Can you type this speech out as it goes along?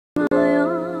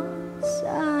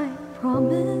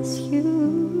promise you,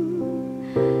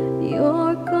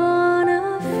 you're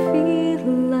gonna feel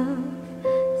love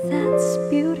that's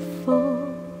beautiful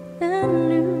and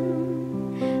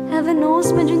new. Heaven knows,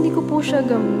 medyo hindi ko po siya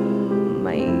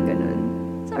may ganun.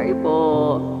 Sorry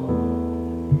po.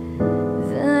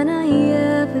 Than I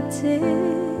ever did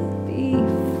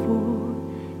before.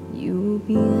 You'll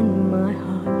be in my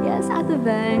heart. Yes, at the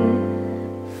bank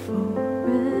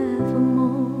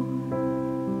forevermore.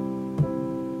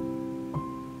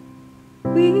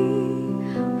 We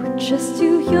were just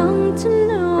too young to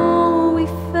know we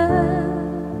fell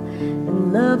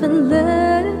in love and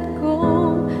let it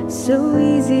go. So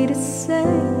easy to say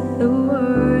the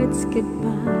words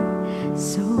goodbye,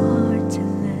 so hard to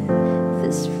let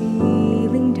this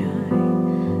feeling die.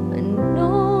 I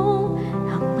know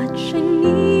how much I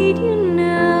need you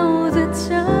now. The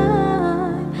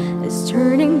time is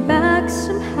turning back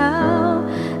somehow.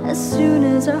 As soon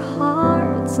as our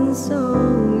hearts and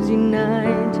souls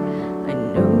unite, I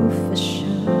know for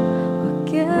sure we'll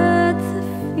get the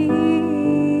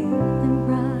feeling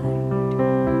right.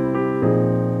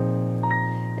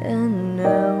 And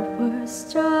now we're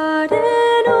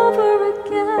starting over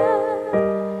again.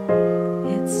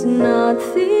 It's not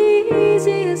the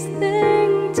easiest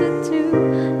thing to do.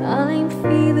 I'm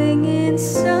feeling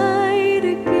inside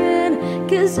again,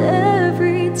 'cause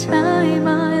every time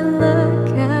I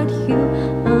look at you,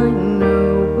 I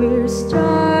know we're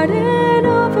starting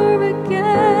over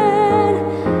again.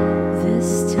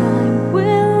 This time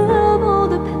we'll love all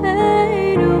the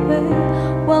pain away.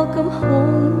 Welcome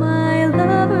home, my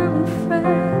lover and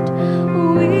friend.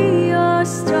 We are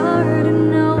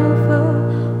starting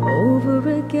over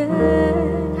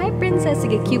again. Hi, princess.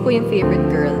 Sige, cue ko yung favorite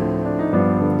girl.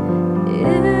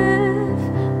 If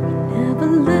we never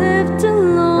lived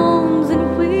alone, then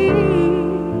we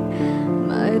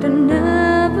might have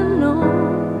never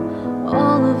known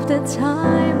all of the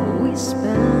time